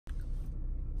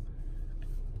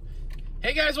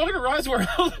Hey guys, welcome to Rod's World.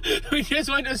 We just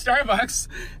went to Starbucks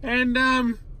and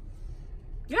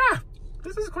yeah,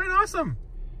 this is quite awesome.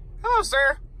 Hello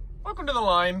sir, welcome to the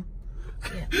line.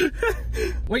 Yeah.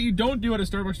 What you don't do at a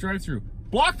Starbucks drive-thru,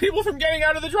 block people from getting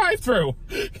out of the drive-thru,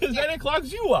 because then it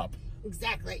clogs you up.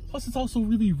 Exactly. Plus it's also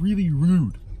really, really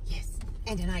rude. Yes,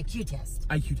 and an IQ test.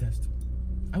 IQ test.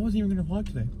 I wasn't even gonna vlog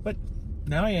today, but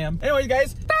now I am. Anyways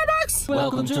guys, Starbucks!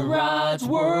 Welcome to Rod's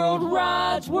World,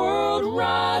 Rod's World,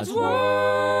 Rod's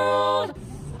World.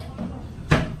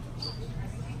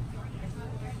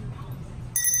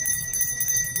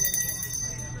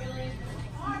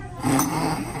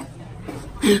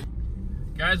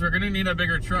 Guys, we're gonna need a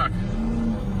bigger truck.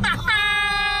 Oh,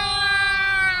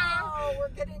 we're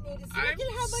gonna need to see. Look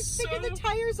at how much bigger the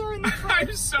tires are in the truck.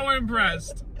 I'm so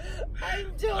impressed.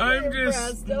 I'm totally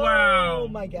impressed. Wow. Oh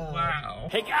my god. Wow.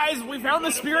 Hey guys, we found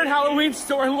the Spirit Halloween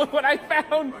store. Look what I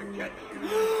found.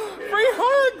 Free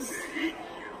hugs.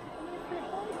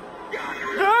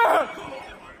 Ah!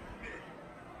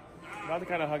 Not the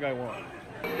kind of hug I want.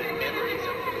 Memories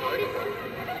of the party.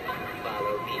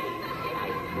 Follow me. I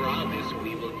promise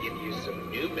we will give you some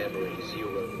new memories you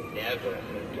will never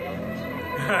forget.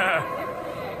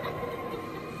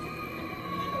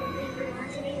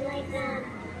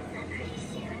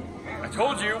 I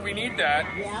told you we need that.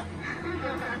 Yep.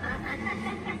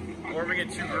 Or we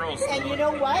get two girls. And you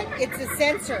know what? It's a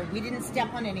sensor. We didn't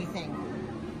step on anything.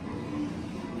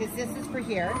 Because this is for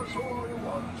here.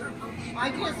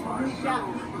 I just reached up.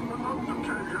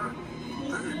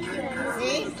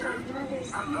 See?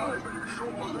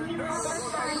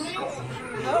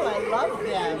 Oh, I love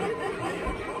them.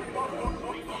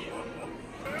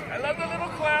 I love the little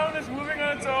clown that's moving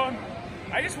on its own.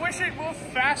 I just wish it moved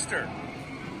faster.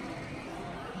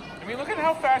 I mean, look at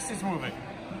how fast it's moving.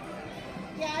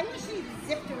 Yeah, I wish he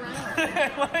zipped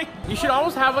around. Like, you should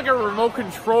almost have like a remote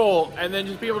control and then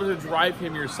just be able to drive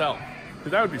him yourself.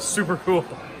 Because that would be super cool.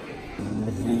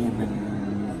 The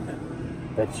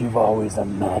demon that you've always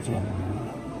imagined.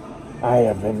 I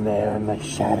have been there in the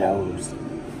shadows,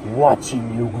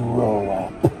 watching you grow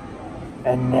up.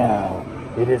 And now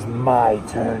it is my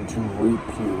turn to reap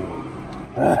you.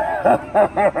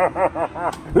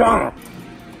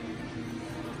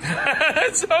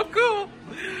 That's so cool.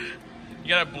 You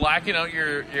gotta blacken out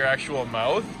your actual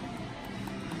mouth.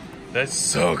 That's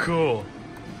so cool.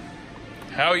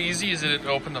 How easy is it to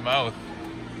open the mouth?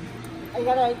 I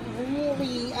gotta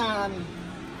really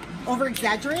over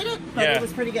exaggerate it, but Yeah. it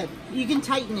was pretty good. You can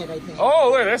tighten it, I think. Oh,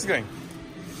 look at this thing.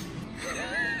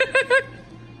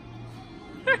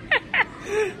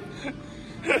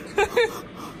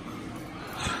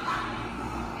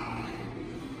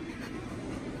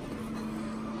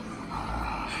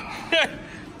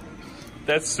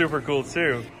 That's super cool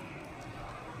too.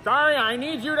 Sorry, I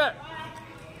need you to...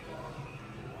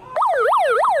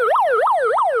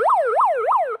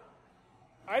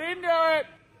 I didn't do it.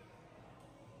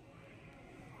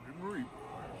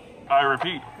 I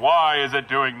repeat, why is it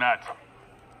doing that?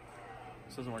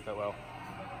 This doesn't work that well.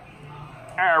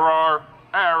 Error,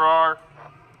 error.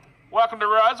 Welcome to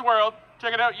Rod's World.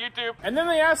 Check it out, YouTube. And then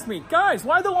they asked me, guys,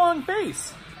 why the long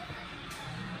face?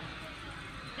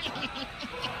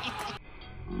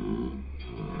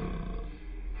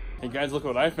 Hey guys, look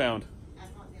what I found.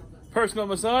 Personal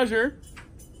massager.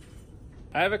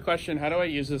 I have a question. How do I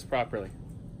use this properly?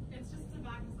 It's just the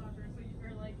back massager, so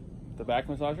you're like... The back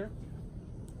massager?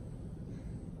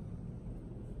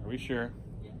 Are we sure?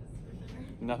 Yes, for sure.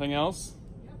 Nothing else?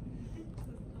 Yep.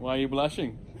 Why are you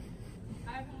blushing?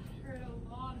 I've heard a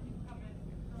lot of people come in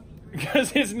and tell me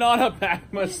Because it's not a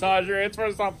back massager, it's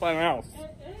for something else.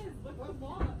 it is, look what the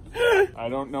lot. I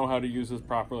don't know how to use this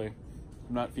properly.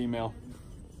 I'm not female.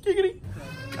 Giggity.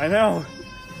 I know.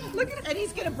 Look at, and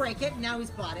he's gonna break it. Now he's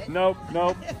bought it. Nope,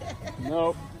 nope,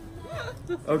 nope.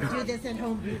 Okay. Do this at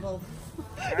home, people.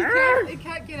 You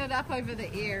can't get it up over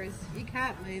the ears. You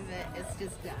can't move it. It's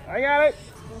just done. I got it. It's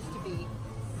supposed to be.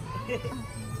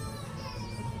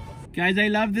 Guys, I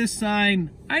love this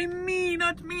sign. I mean,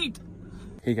 not meat.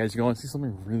 Hey guys, you want to see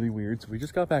something really weird? So we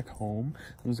just got back home.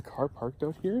 There's a car parked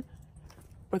out here,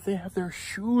 but they have their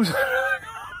shoes.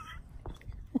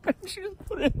 Why didn't you just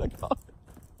put it in the car?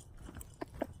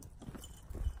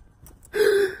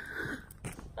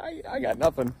 I got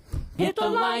nothing. Hit the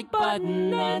like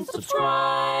button and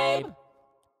subscribe.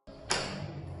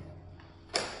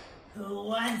 Who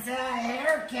wants a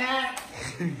haircut?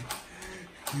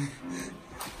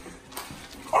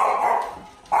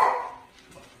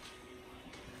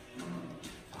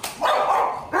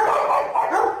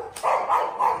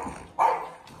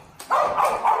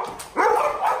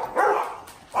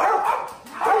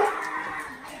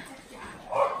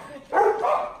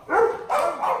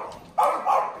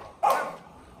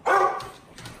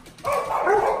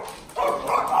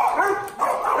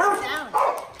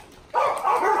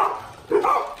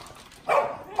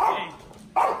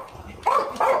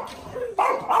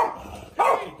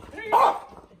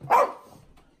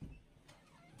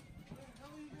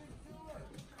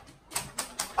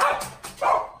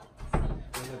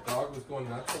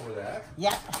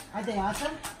 Yeah. Are they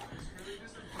awesome?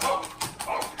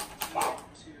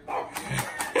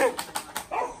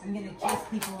 I'm gonna chase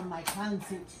people in my clown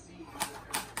suit.